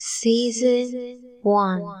Season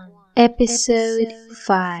 1, Episode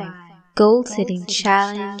 5, Goal Setting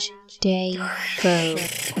Challenge, Day 4.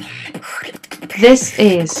 This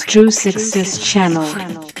is True Success Channel,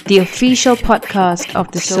 the official podcast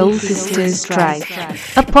of the Soul Sisters Tribe,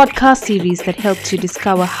 a podcast series that helps you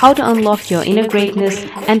discover how to unlock your inner greatness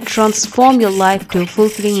and transform your life to a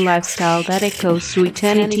fulfilling lifestyle that echoes through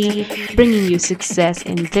eternity, bringing you success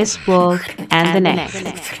in this world and the next.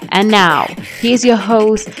 And now, here's your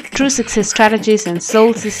host, True Success Strategist and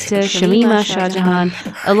Soul Sister Shamima Shahjahan,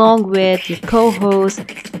 along with your co-host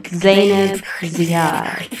Zainab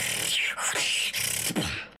Ziad.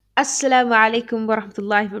 Assalamu alaikum wa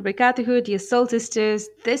rahmatullahi wa barakatuhu, dear soul sisters.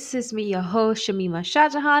 This is me, your host Shamima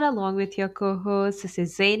Shahjahan, along with your co-host, this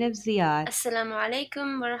is Zainab Ziad. Assalamu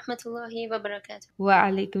alaikum wa rahmatullahi wa barakatuh. Wa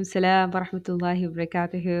alaikum salam wa rahmatullahi wa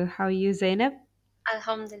barakatuhu. How are you, Zainab?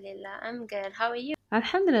 Alhamdulillah, I'm good. How are you?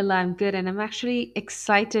 Alhamdulillah, I'm good, and I'm actually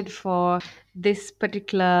excited for this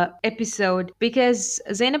particular episode because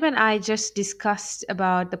Zainab and I just discussed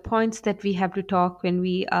about the points that we have to talk when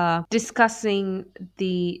we are discussing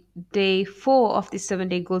the day 4 of the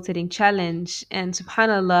 7-day goal setting challenge. And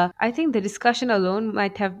subhanallah, I think the discussion alone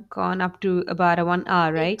might have gone up to about a 1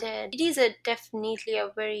 hour, right? It is definitely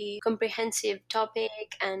a very comprehensive topic,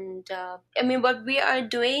 and what we are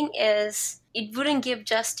doing is it wouldn't give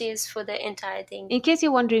justice for the entire thing. In case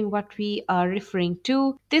you're wondering what we are referring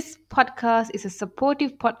to, this podcast is a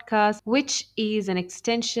supportive podcast which is an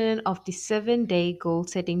extension of the 7-day goal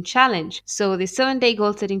setting challenge. So, the 7-day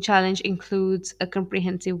goal setting challenge includes a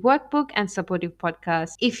comprehensive workbook and supportive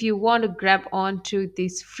podcast. If you want to grab onto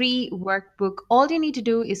this free workbook, all you need to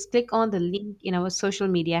do is click on the link in our social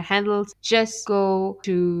media handles. Just go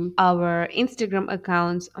to our Instagram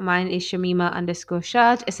accounts. Mine is Shamima underscore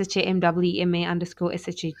Shaj, SHAMWEMA underscore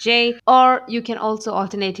SHAJ, or you can also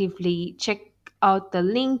alternatively check out the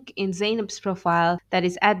link in Zainab's profile, that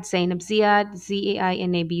is at Zainab Ziad,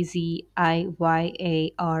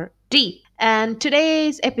 ZAINABZIYARD. And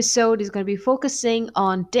today's episode is going to be focusing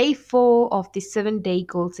on day 4 of the 7-day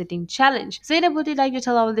goal setting challenge. Zainab, would you like to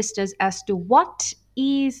tell our listeners as to what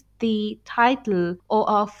is the title or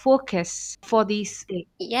our focus for this day?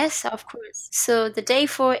 Yes, of course. So the day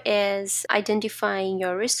 4 is identifying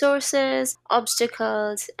your resources,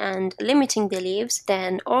 obstacles, and limiting beliefs,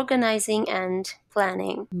 then organizing and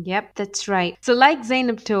planning. Yep, that's right. So, like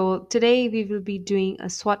Zainab told, today we will be doing a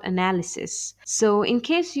SWOT analysis. So, in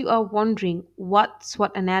case you are wondering what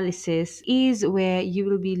SWOT analysis is, where you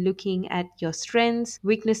will be looking at your strengths,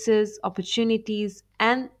 weaknesses, opportunities,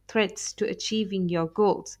 and threats to achieving your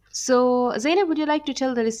goals. So, Zainab, would you like to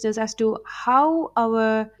tell the listeners as to how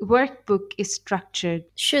our workbook is structured?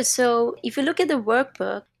 Sure. So if you look at the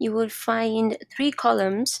workbook, you will find 3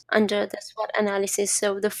 columns under the SWOT analysis.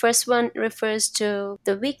 So the first one refers to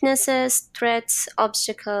the weaknesses, threats,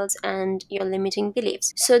 obstacles, and your limiting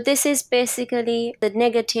beliefs. So this is basically the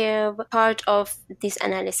negative part of this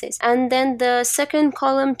analysis. And then the second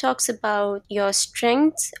column talks about your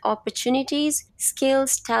strengths, opportunities,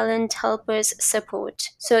 skills, talent, helpers, support.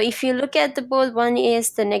 So if you look at the both, one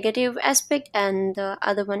is the negative aspect and the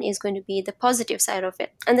other one is going to be the positive side of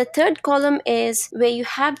it. And the third column is where you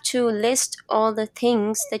have to list all the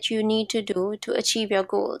things that you need to do to achieve your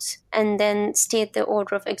goals and then state the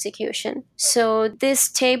order of execution. So this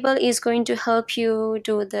table is going to help you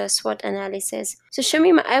do the SWOT analysis. So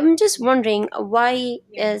Shamima, I'm just wondering why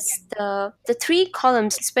is the 3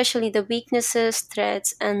 columns, especially the weaknesses,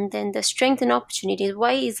 threats, and then the strength and opportunities,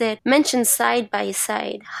 why is it mentioned side by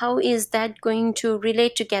side? How is that going to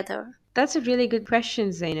relate together? That's a really good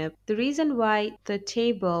question, Zainab. The reason why the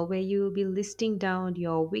table where you will be listing down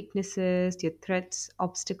your weaknesses, your threats,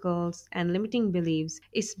 obstacles, and limiting beliefs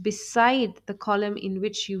is beside the column in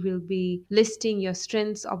which you will be listing your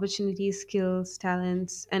strengths, opportunities, skills,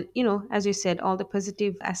 talents, and, as you said, all the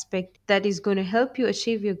positive aspect that is going to help you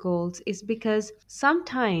achieve your goals is because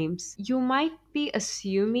sometimes you might be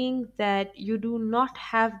assuming that you do not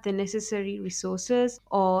have the necessary resources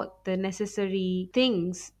or the necessary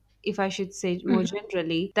things, if I should say more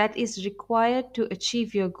generally, that is required to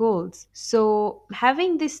achieve your goals. So,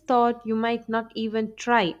 having this thought, you might not even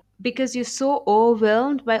try because you're so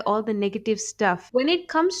overwhelmed by all the negative stuff. When it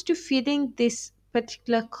comes to feeding this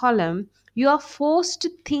particular column, you are forced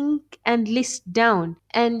to think and list down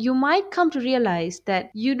and you might come to realize that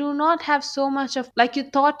you do not have so much of like you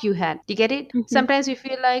thought you had. Do you get it? Mhm. Sometimes you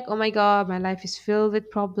feel like, oh my god, my life is filled with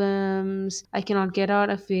problems, I cannot get out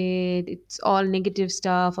of it, it's all negative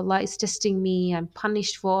stuff, Allah is testing me, I'm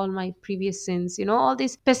punished for all my previous sins. All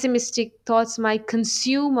these pessimistic thoughts might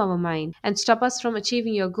consume our mind and stop us from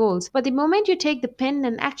achieving your goals. But the moment you take the pen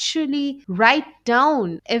and actually write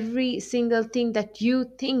down every single thing that you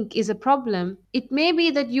think is a problem, it may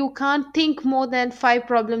be that you can't think more than five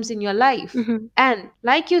problems in your life. Mhm. And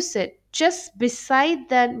like you said, just beside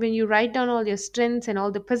that, when you write down all your strengths and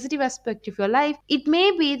all the positive aspect of your life, it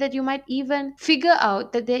may be that you might even figure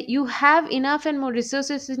out that you have enough and more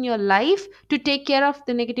resources in your life to take care of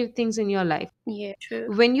the negative things in your life. Yeah, true.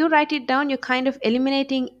 When you write it down, you're kind of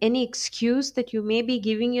eliminating any excuse that you may be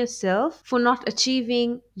giving yourself for not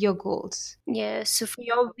achieving your goals. Yeah, so for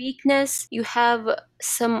your weakness, you have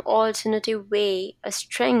some alternative way, a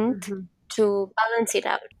strength Mhm. to balance it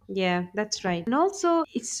out. Yeah, that's right. And also,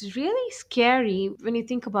 it's really scary when you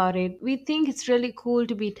think about it. We think it's really cool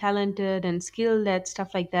to be talented and skilled at stuff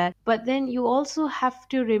like that. But then you also have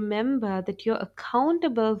to remember that you're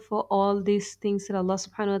accountable for all these things that Allah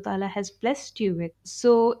subhanahu wa ta'ala has blessed you with.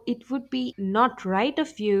 So it would be not right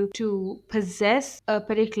of you to possess a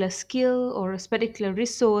particular skill or a particular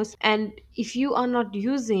resource, and if you are not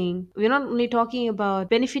using, we're not only talking about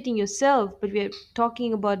benefiting yourself, but we're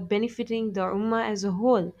talking about benefiting the ummah as a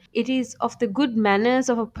whole. It is of the good manners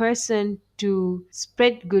of a person to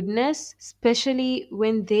spread goodness, especially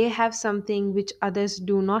when they have something which others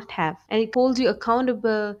do not have. And it holds you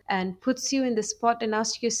accountable and puts you in the spot and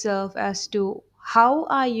asks yourself as to how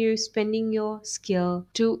are you spending your skill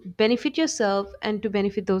to benefit yourself and to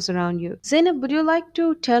benefit those around you. Zainab, would you like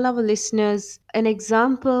to tell our listeners an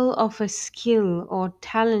example of a skill or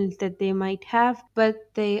talent that they might have, but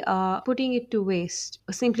they are putting it to waste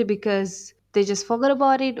simply because they just forgot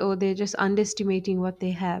about it or they're just underestimating what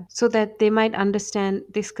they have, so that they might understand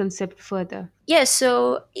this concept further? Yeah,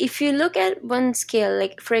 so if you look at one skill,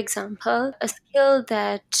 like for example, a skill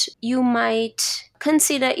that you might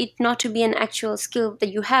consider it not to be an actual skill that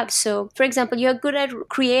you have. So, for example, you're good at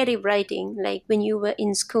creative writing. Like when you were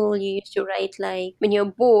in school, you used to write, like when you're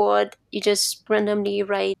bored, you just randomly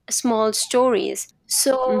write small stories.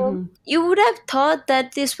 So, Mm-hmm. you would have thought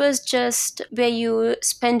that this was just where you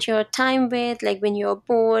spent your time with, like when you're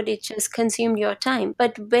bored, it just consumed your time.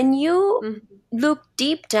 But when you Mm-hmm. look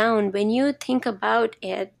deep down, when you think about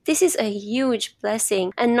it, this is a huge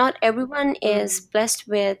blessing, and not everyone is blessed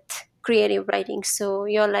with creative writing. So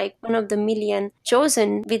you're like one of the million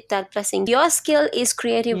chosen with that blessing. Your skill is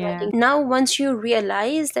creative Yeah. writing. Now, once you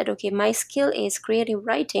realize that, okay, my skill is creative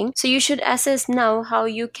writing, so you should assess now how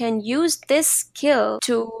you can use this skill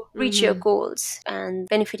to reach your Mm-hmm. goals and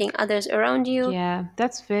benefiting others around you. Yeah,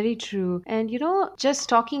 that's very true. And just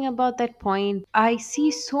talking about that point, I see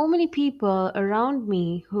so many people around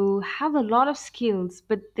me who have a lot of skills,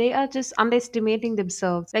 but they are just underestimating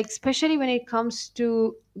themselves. Like, especially when it comes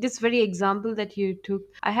to this very example that you took,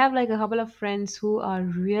 I have like a couple of friends who are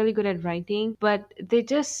really good at writing, but they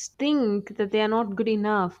just think that they are not good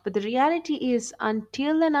enough. But the reality is,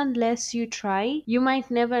 until and unless you try, you might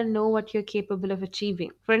never know what you're capable of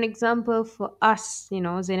achieving. For an example, for us,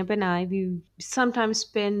 Zainab and I, we sometimes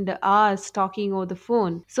spend hours talking over the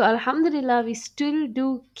phone. So, Alhamdulillah, we still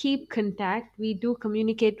do keep contact. We do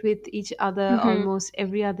communicate with each other Mhm. almost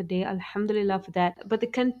every other day. Alhamdulillah for that. But the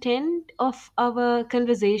content of our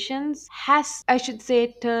conversations has, I should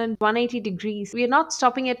say, turned 180 degrees. We are not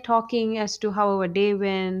stopping at talking as to how our day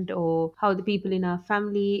went or how the people in our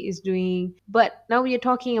family is doing. But now we are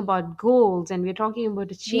talking about goals and we are talking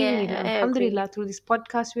about achieving it. Yeah, And I agree. Alhamdulillah, through this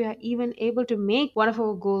podcast, we are even able to make one of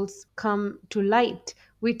our goals come to light,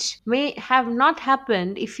 which may have not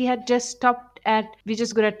happened if we had just stopped at we're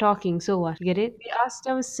just good at talking. So what? Get it? We asked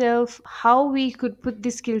ourselves how we could put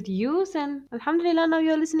this skill to use, and Alhamdulillah, now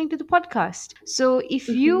you're listening to the podcast. So if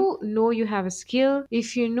Mhm. you know you have a skill,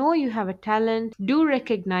 if you know you have a talent, do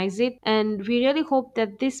recognize it. And we really hope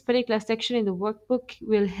that this particular section in the workbook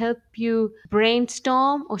will help you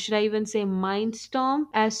brainstorm, or should I even say mindstorm,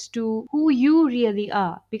 as to who you really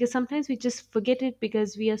are. Because sometimes we just forget it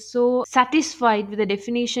because we are so satisfied with the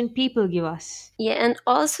definition people give us. Yeah, and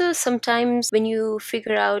also sometimes when you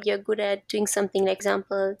figure out you're good at doing something, like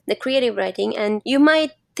example, the creative writing, and you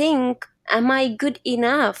might think, am I good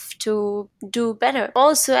enough to do better?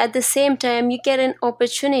 Also, at the same time, you get an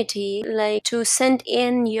opportunity like to send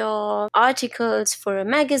in your articles for a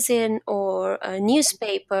magazine or a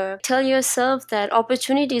newspaper. Tell yourself that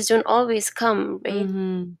opportunities don't always come, right?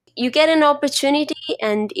 Mm-hmm. You get an opportunity,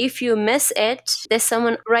 and if you miss it, there's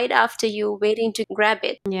someone right after you waiting to grab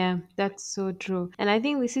it. Yeah, that's so true. And I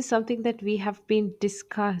think this is something that we have been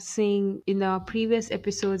discussing in our previous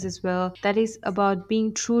episodes as well. That is about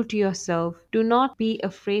being true to yourself. Do not be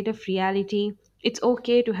afraid of reality. It's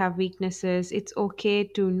okay to have weaknesses. It's okay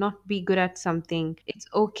to not be good at something. It's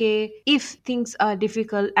okay if things are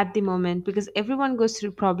difficult at the moment, because everyone goes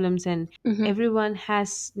through problems and Hmm. everyone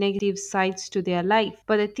has negative sides to their life.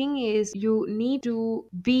 But the thing is, you need to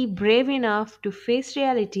be brave enough to face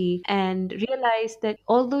reality and realize that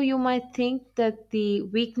although you might think that the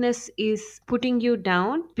weakness is putting you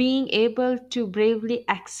down, being able to bravely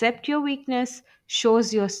accept your weakness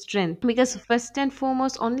shows your strength. Because first and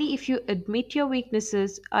foremost, only if you admit your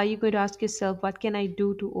weaknesses are you going to ask yourself, what can I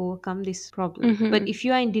do to overcome this problem? But Hmm. if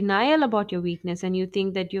you are in denial about your weakness and you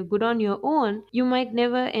think that you're good on your own, you might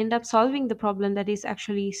never end up solving the problem that is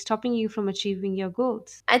actually stopping you from achieving your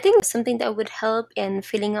goals. I think something that would help in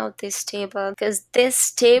filling out this table, because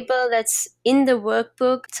this table that's in the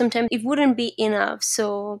workbook, sometimes it wouldn't be enough.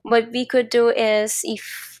 So what we could do is,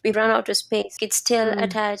 if we run out of space, we could still Mm.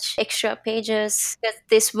 attach extra pages, because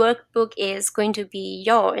this workbook is going to be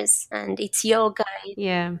yours and it's your guide.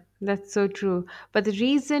 Yeah, that's so true. But the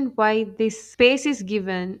reason why this space is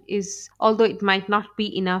given is, although it might not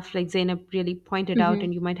be enough, like Zainab really pointed out, Hmm.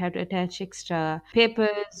 and you might have to attach extra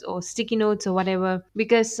papers or sticky notes or whatever,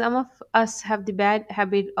 because some of us have the bad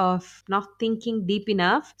habit of not thinking deep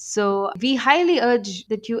enough. So we highly urge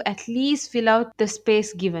that you at least fill out the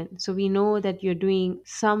space given, so we know that you're doing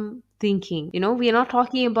some thinking. We are not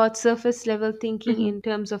talking about surface level thinking Hmm. in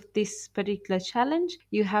terms of this particular challenge.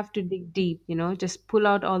 You have to dig deep, just pull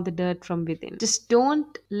out all the dirt from within. Just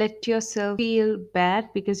don't let yourself feel bad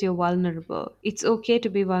because you're vulnerable. It's okay to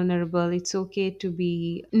be vulnerable. It's okay to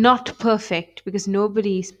be not perfect, because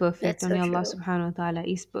nobody is perfect. That's so Only Allah true. subhanahu wa ta'ala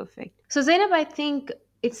is perfect. So Zainab, I think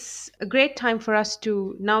it's a great time for us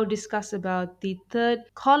to now discuss about the third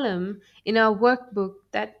column in our workbook,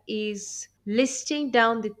 that is listing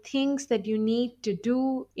down the things that you need to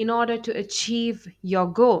do in order to achieve your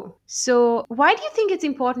goal. So, why do you think it's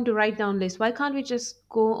important to write down lists? Why can't we just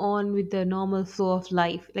go on with the normal flow of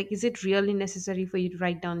life? Like, is it really necessary for you to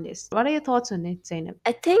write down lists? What are your thoughts on it, Zainab?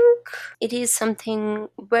 I think it is something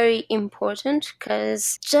very important,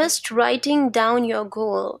 because just writing down your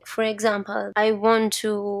goal, for example, I want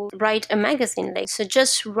to write a magazine, like, so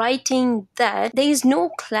just writing that, there is no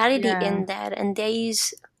clarity Yeah. in that, and there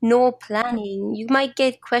is no planning. You might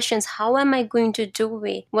get questions: how am I going to do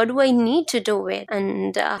it? What do I need to do it?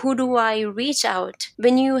 And who do I reach out?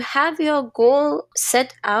 When you have your goal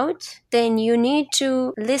set out, then you need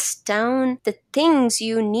to list down the things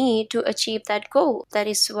you need to achieve that goal. That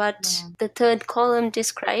is what Yeah. the third column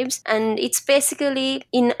describes. And it's basically,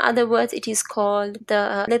 in other words, it is called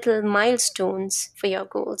the little milestones for your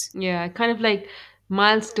goals. Yeah, kind of like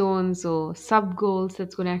milestones or sub goals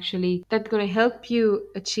that's going to help you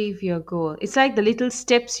achieve your goal. It's like the little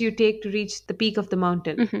steps you take to reach the peak of the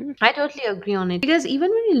mountain. Hmm. I totally agree on it, because even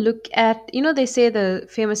when you look at, they say the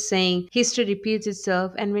famous saying, history repeats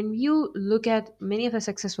itself. And when you look at many of the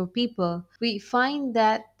successful people, we find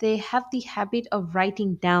that they have the habit of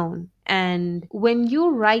writing down. And when you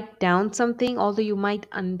write down something, although you might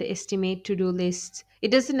underestimate to do lists, it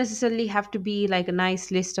doesn't necessarily have to be like a nice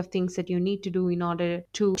list of things that you need to do in order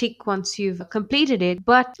to tick once you've completed it.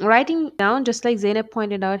 But writing down, just like Zainab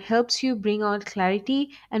pointed out, helps you bring out clarity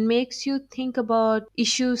and makes you think about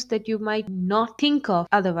issues that you might not think of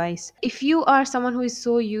otherwise. If you are someone who is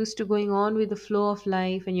so used to going on with the flow of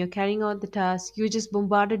life and you're carrying out the task, you're just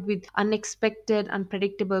bombarded with unexpected,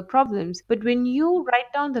 unpredictable problems. But when you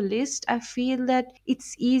write down the list, I feel that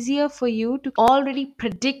it's easier for you to already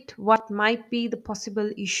predict what might be the possible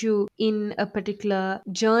issue in a particular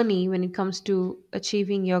journey when it comes to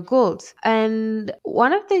achieving your goals. And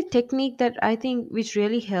one of the technique that I think which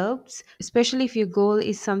really helps, especially if your goal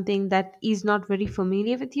is something that is not very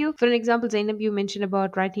familiar with you. For an example, Zainab, you mentioned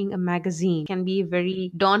about writing a magazine. It can be a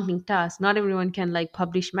very daunting task. Not everyone can like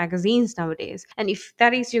publish magazines nowadays. And if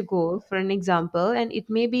that is your goal, for an example, and it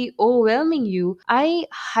may be overwhelming you, I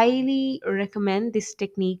highly recommend this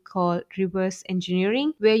technique called reverse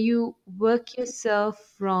engineering, where you work yourself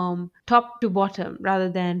from top to bottom rather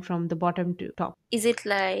than from the bottom to top. Is it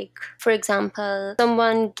like, for example,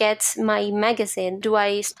 someone gets my magazine? Do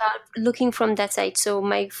I start looking from that side? So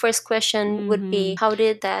my first question would be, Mm-hmm. how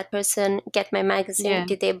did that person get my magazine? Yeah.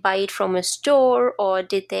 Did they buy it from a store, or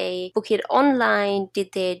did they book it online?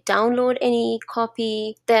 Did they download any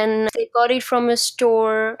copy? Then if they got it from a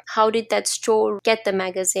store, how did that store get the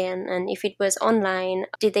magazine? And if it was online,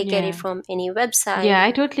 did they get it Yeah. from any Yeah, website?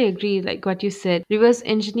 I totally agree, like what you said. Reverse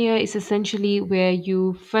engineer is essentially where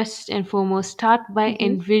you first and foremost start by Mm-hmm.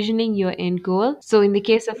 envisioning your end goal. So in the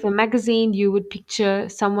case of a magazine, you would picture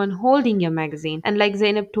someone holding your magazine. And like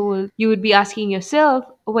Zainab told, you would be asking yourself,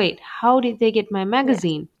 wait, how did they get my Yes.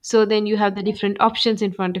 magazine? So then you have the different options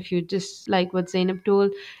in front of you, just like what Zainab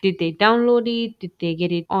told. Did they download it? Did they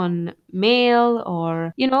get it on mail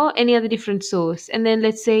or, any other different source? And then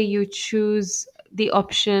let's say you choose the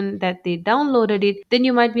option that they downloaded it, then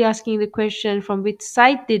you might be asking the question, from which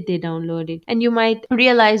site did they download it? And you might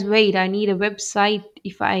realize, wait, I need a website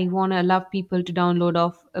if I want to allow people to download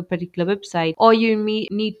off a particular website, or you may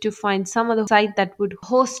need to find some other site that would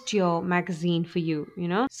host your magazine for you.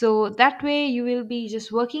 So that way you will be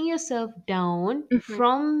just working yourself down Mm-hmm.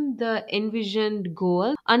 from the envisioned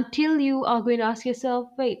goal until you are going to ask yourself,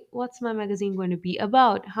 wait, what's my magazine going to be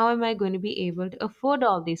about? How am I going to be able to afford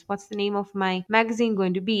all this? What's the name of my magazine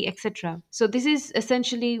going to be, etc.? So this is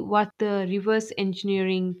essentially what the reverse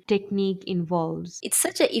engineering technique involves. It's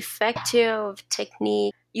such an effective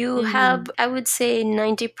technique. You have, Mm-hmm. I would say,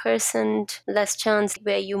 90% less chance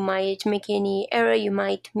where you might make any error, you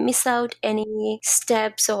might miss out any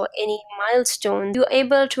steps or any milestones. You're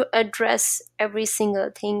able to address every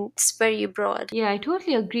single thing. It's very broad. Yeah, I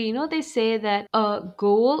totally agree. They say that a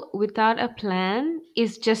goal without a plan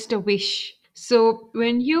is just a wish. So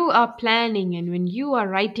when you are planning and when you are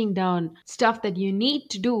writing down stuff that you need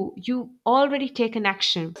to do, you already take an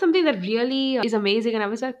action. Something that really is amazing, and I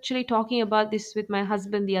was actually talking about this with my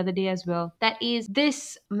husband the other day as well. That is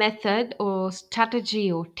this method or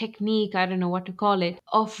strategy or technique, I don't know what to call it,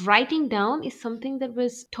 of writing down is something that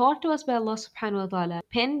was taught to us by Allah subhanahu wa ta'ala.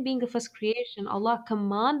 Pen being the first creation, Allah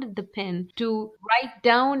commanded the pen to write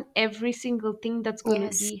down every single thing that's going to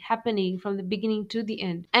Yes. be happening from the beginning to the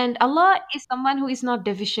end. And Allah is someone who is not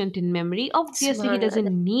deficient in memory. Obviously, He Subhanallah.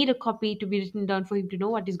 doesn't need a copy to be written down for Him to know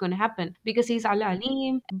what is going to happen because He's Al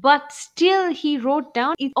Alim. But still, He wrote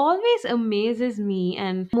down. It always amazes me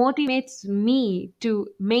and motivates me to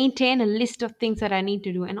maintain a list of things that I need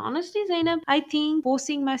to do. And honestly, Zainab, I think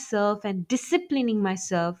forcing myself and disciplining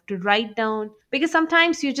myself to write down, because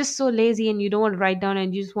sometimes you're just so lazy and you don't want to write down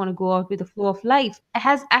and you just want to go out with the flow of life,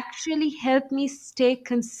 has actually helped me stay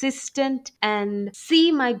consistent and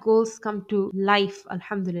see my goals come to life.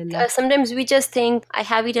 Alhamdulillah. Sometimes we just think I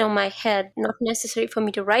have it on my head, not necessary for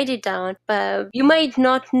me to write it down. But you might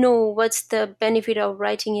not know what's the benefit of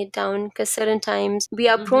writing it down because certain times we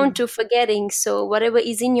are prone Mhm. to forgetting. So, whatever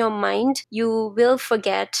is in your mind, you will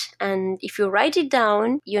forget. And if you write it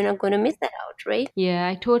down, you're not going to miss that out, right? Yeah,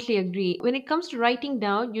 I totally agree. When it comes to writing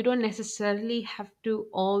down, you don't necessarily have to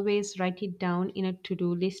always write it down in a to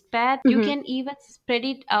do list pad. You Mm-hmm. can even spread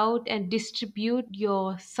it out and distribute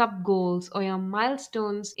your sub goals or your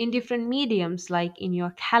milestones in different mediums, like in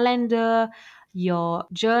your calendar, your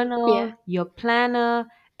Yeah. journal, your planner,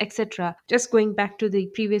 etc. Just going back to the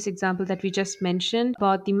previous example that we just mentioned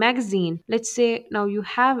about the magazine. Let's say now you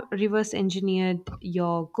have reverse engineered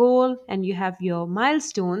your goal and you have your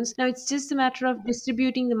milestones. Now it's just a matter of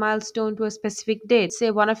distributing the milestone to a specific date. Say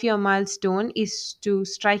one of your milestone is to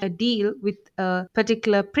strike a deal with a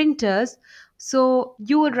particular printers. So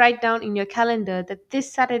you would write down in your calendar that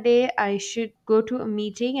this Saturday I should go to a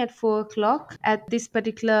meeting at 4 o'clock at this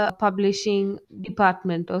particular publishing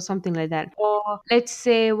department or something like that. Or let's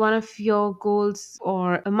say one of your goals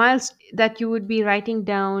or a milestone that you would be writing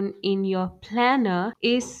down in your planner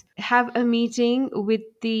is have a meeting with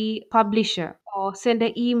the publisher or send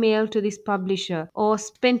an email to this publisher or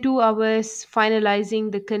spend 2 hours finalizing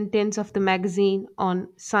the contents of the magazine on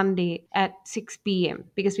Sunday at 6 p.m.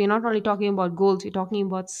 Because we're not only talking about goals, we're talking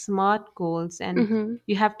about smart goals, and Mm-hmm.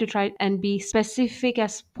 you have to try and be specific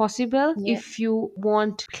as possible Yeah. if you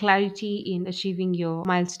want clarity in achieving your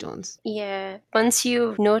milestones. Yeah, once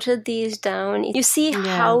you've noted these down, you see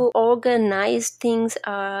Yeah. how organized things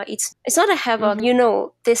are. It's not a havoc. Mm-hmm. You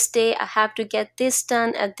know, this day I have to get this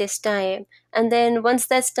done at this time. And then once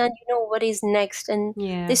that's done, you know what is next. And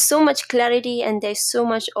Yeah. there's so much clarity and there's so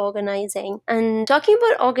much organizing. And talking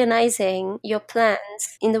about organizing your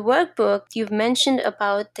plans, in the workbook, you've mentioned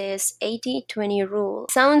about this 80-20 rule.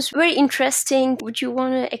 Sounds very interesting. Would you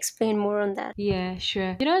want to explain more on that? Yeah,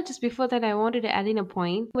 sure. Just before that, I wanted to add in a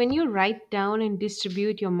point. When you write down and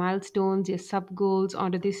distribute your milestones, your sub goals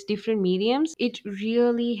onto these different mediums, it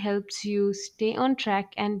really helps you stay on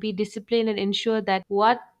track and be disciplined and ensure that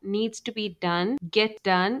what needs to be done gets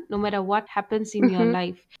done no matter what happens in your Mm-hmm.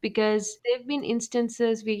 life. Because there have been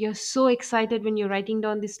instances where you're so excited when you're writing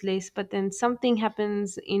down this list, but then something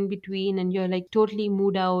happens in between and you're like totally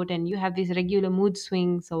mood out and you have these regular mood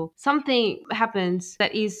swings, or something happens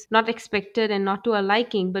that is not expected and not to our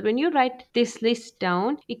liking. But when you write this list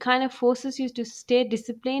down, it kind of forces you to stay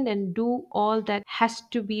disciplined and do all that has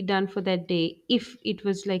to be done for that day if it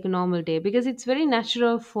was like a normal day, because it's very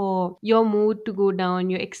natural for your mood to go down,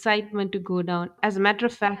 your excitement to go down. As a matter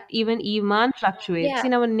of fact, even iman fluctuates Yeah.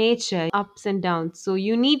 in our nature, ups and downs. So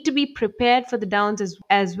you need to be prepared for the downs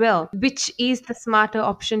as well, which is the smarter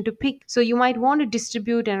option to pick. So you might want to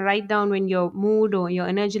distribute and write down when your mood or your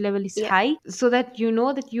energy level is Yeah. high, so that you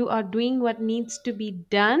know that you are doing what needs to be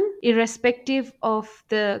done irrespective of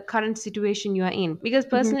the current situation you are in. Because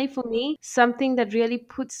Mm-hmm. personally for me, something that really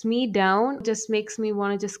puts me down, just makes me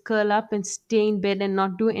want to just curl up and stay in bed and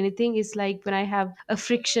not do anything, is like when I have a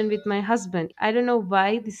friction with my husband. I don't know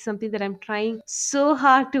why. This is something that I'm trying so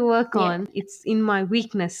hard to work Yeah. on. It's in my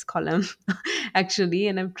weakness column actually,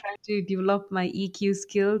 and I'm trying to develop my EQ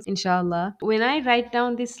skills, inshallah. When I write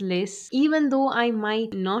down this list, even though I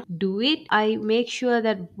might not do it, I make sure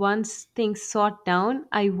that once things sort down,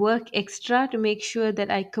 I work extra to make sure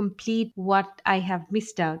that I complete what I have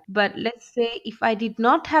missed out. But let's say if I did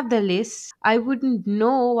not have the list, I wouldn't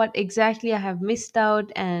know what exactly I have missed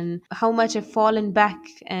out and how much I've fallen back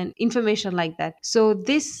and information like that. So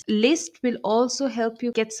this list will also help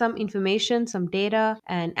you get some information, some data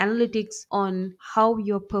and analytics on how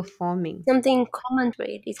you're performing. Something common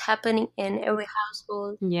trait is happening in every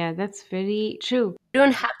household. Yeah, that's very true. You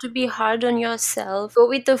don't have to be hard on yourself. Go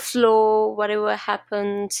with the flow, whatever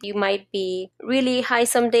happens. You might be really high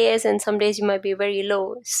some days, and some days you might be very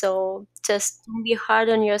low. So just don't be hard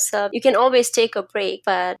on yourself. You can always take a break,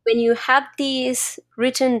 but when you have these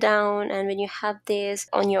written down and when you have this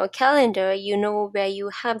on your calendar, you know where you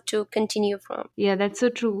have to continue from. Yeah, that's so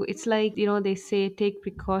true. It's like, they say take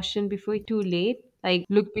precaution before it's too late. Like,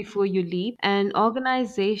 look before you leap. And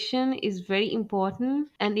organization is very important,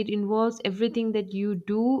 and it involves everything that you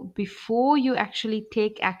do before you actually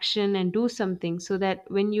take action and do something, so that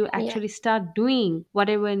when you Yeah. actually start doing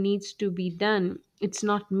whatever needs to be done, it's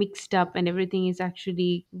not mixed up and everything is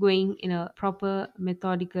actually going in a proper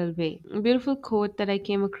methodical way. A beautiful quote that I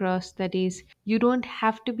came across, that is, you don't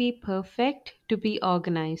have to be perfect to be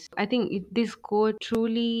organized. I think this quote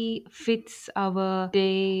truly fits our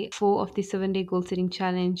day 4 of the 7-day goal setting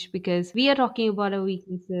challenge, because we are talking about our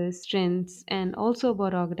weaknesses, strengths, and also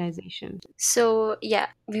about organization. So, yeah,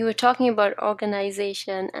 we were talking about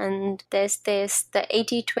organization, and there's this the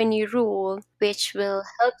 80-20 rule, which will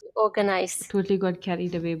help you organize. Totally got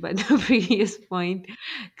carried away by the previous point,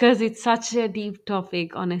 because it's such a deep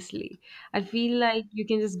topic, honestly. I feel like you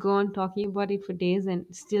can just go on talking about it for days and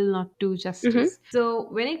still not do Mm-hmm. justice. So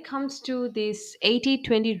when it comes to this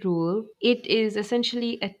 80-20 rule, it is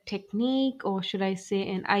essentially a technique, or should I say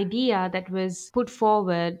an idea, that was put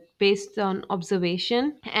forward based on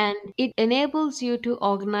observation, and it enables you to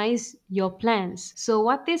organize your plans. So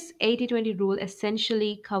what this 80-20 rule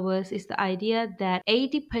essentially covers is the idea that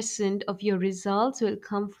 80% of your results will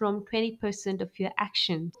come from 20% of your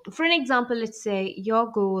action. For an example, let's say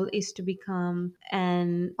your goal is to become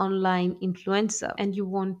an online influencer and you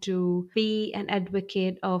want to be an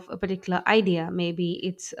advocate of a particular idea. Maybe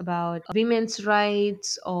it's about women's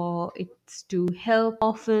rights, or it's to help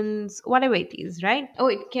orphans, whatever it is, right?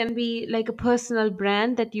 Or it can be like a personal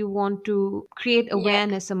brand that you want to create Yeah.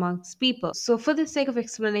 awareness amongst people. So for the sake of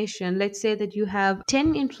explanation, let's say that you have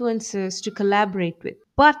 10 influencers to collaborate with,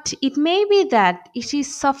 but it may be that it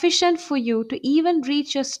is sufficient for you to even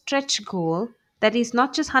reach your stretch goal, that is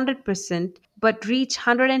not just 100%, but reach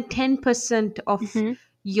 110% of Mm-hmm.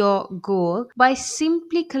 your goal by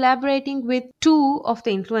simply collaborating with two of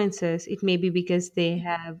the influencers. It may be because they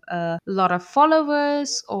have a lot of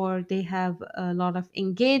followers, or they have a lot of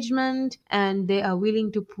engagement and they are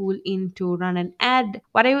willing to pull in to run an ad,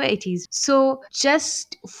 whatever it is. So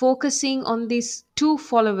just focusing on these two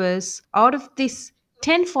followers out of this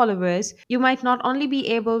 10 followers, you might not only be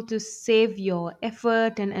able to save your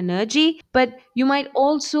effort and energy, but you might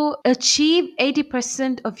also achieve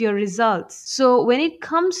 80% of your results. So, when it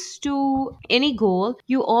comes to any goal,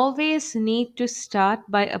 you always need to start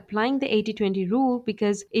by applying the 80-20 rule,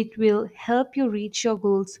 because it will help you reach your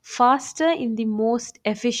goals faster in the most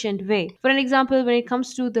efficient way. For an example, when it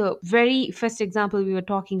comes to the very first example we were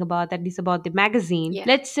talking about, that is about the magazine, Yeah.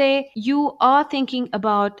 let's say you are thinking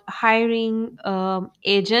about hiring an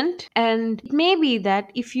agent, and it may be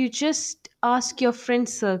that if you just ask your friend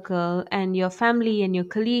circle and your family and your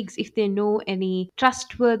colleagues if they know any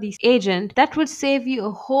trustworthy agent. That would save you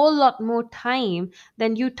a whole lot more time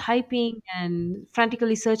than you typing and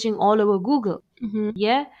frantically searching all over Google. Mhm.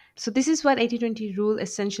 Yeah. So this is what 80/20 rule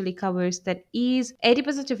essentially covers, that is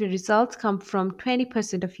 80% of your results come from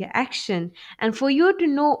 20% of your action. And for you to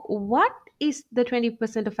know what is the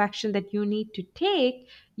 20% of action that you need to take,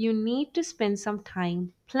 you need to spend some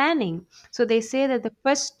time planning. So they say that the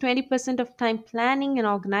first 20% of time planning and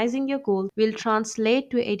organizing your goal will translate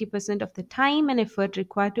to 80% of the time and effort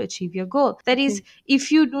required to achieve your goal. That is, Mhm.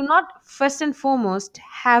 if you do not first and foremost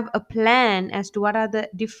have a plan as to what are the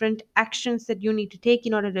different actions that you need to take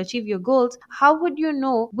in order to achieve your goals, how would you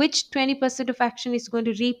know which 20% of action is going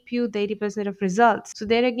to reap you the 80% of results? So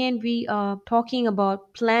there again, we are talking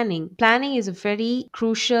about planning. Planning is a very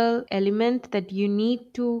crucial element that you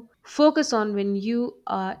need to focus on when you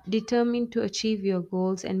are determined to achieve your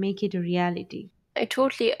goals and make it a reality. I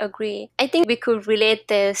totally agree. I think we could relate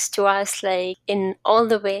this to us like in all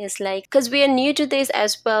the ways, like because we are new to this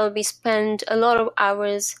as well. We spend a lot of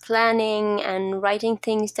hours planning and writing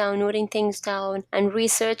things down, noting things down, and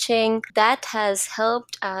researching. That has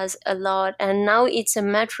helped us a lot. And now it's a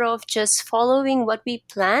matter of just following what we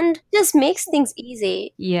planned, just makes things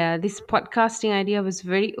easy. Yeah, this podcasting idea was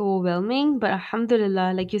very overwhelming, but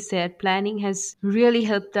alhamdulillah, like you said, planning has really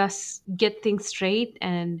helped us get things straight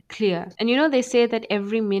and clear. And you know, they say that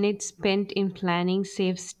every minute spent in planning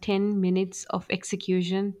saves 10 minutes of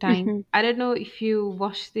execution time. Mhm. I don't know if you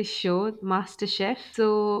watch this show, MasterChef.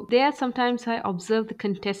 So there sometimes I observe the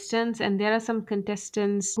contestants, and there are some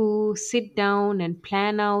contestants who sit down and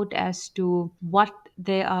plan out as to what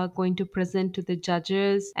they are going to present to the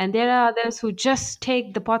judges. And there are others who just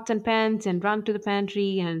take the pots and pans and run to the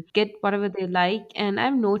pantry and get whatever they like. And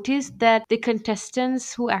I've noticed that the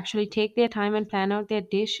contestants who actually take their time and plan out their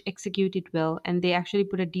dish execute it well, and they actually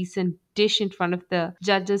put a decent dish in front of the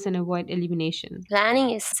judges and avoid elimination. Planning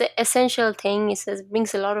is the essential thing. It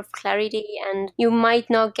brings a lot of clarity, and you might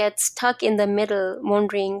not get stuck in the middle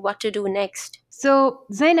wondering what to do next. So,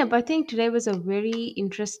 Zainab, I think today was a very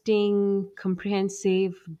interesting,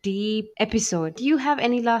 comprehensive, deep episode. Do you have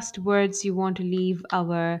any last words you want to leave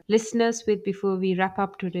our listeners with before we wrap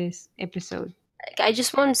up today's episode? Like, I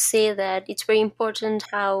just want to say that it's very important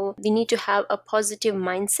how we need to have a positive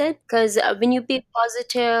mindset, because when you be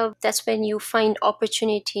positive, that's when you find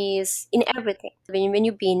opportunities in everything. When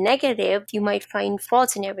you be negative, you might find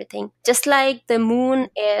faults in everything. Just like the moon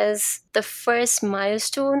is the first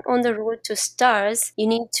milestone on the road to stars, you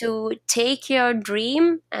need to take your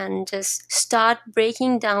dream and just start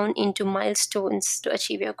breaking down into milestones to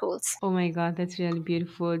achieve your goals. Oh my God, that's really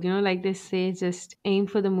beautiful. You know, like they say, just aim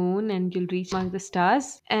for the moon and you'll reach among the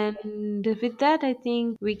stars. And with that, I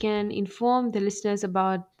think we can inform the listeners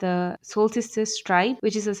about the Soul Sisters Tribe,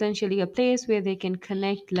 which is essentially a place where they can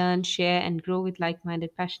connect, learn, share, and grow with like minded,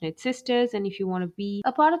 passionate sisters. And if you want to be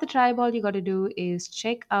a part of the tribe, all you got to do is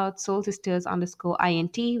check out Soul Sisters underscore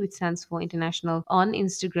INT, which stands for International, on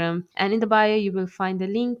Instagram. And in the bio, you will find the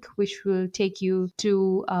link which will take you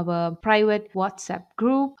to our private WhatsApp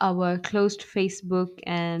group, our closed Facebook,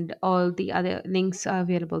 and all the other links are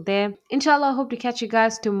available there. Inshallah, I hope to catch you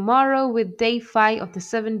guys tomorrow with day 5 of the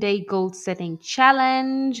 7-day goal setting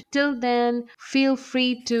challenge. Till then, feel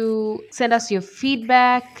free to send us your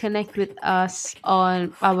feedback, connect with us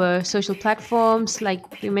on our social platforms.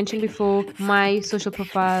 Like we mentioned before, my social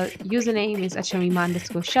profile username is Achamima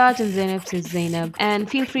underscore Shaj and Zainab's is Zainab. And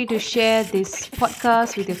feel free to share this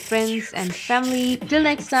podcast with your friends and family. Till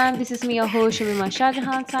next time, this is me, your host, Shamima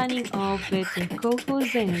Shahjahan, signing off with your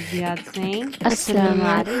co-host Zainab Ziad saying, Assalamu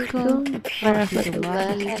Assalamu alaikum alaikum wa wa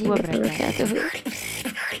rahmatullahi rahmatullahi wa wa barakatuh. barakatuh.